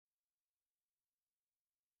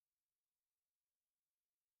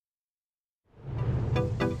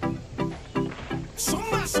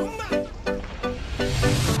Zumba, Zumba.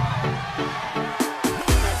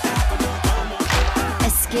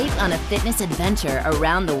 Escape on a fitness adventure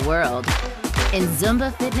around the world in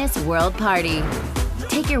Zumba Fitness World Party.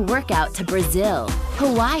 Take your workout to Brazil,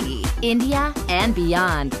 Hawaii, India, and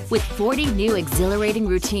beyond with 40 new exhilarating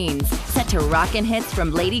routines set to rockin' hits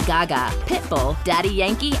from Lady Gaga, Pitbull, Daddy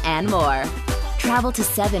Yankee, and more. Travel to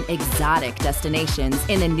 7 exotic destinations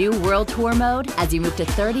in the new World Tour mode as you move to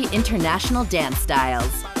 30 international dance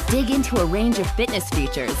styles. Dig into a range of fitness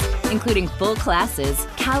features, including full classes,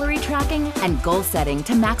 calorie tracking, and goal setting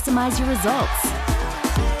to maximize your results.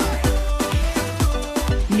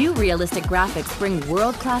 New realistic graphics bring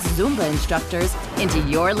world-class Zumba instructors into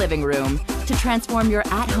your living room to transform your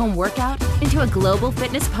at-home workout into a global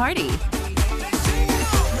fitness party.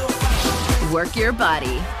 Work your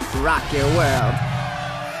body, rock your world.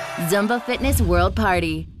 Zumba Fitness World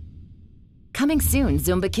Party. Coming soon,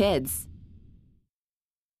 Zumba Kids.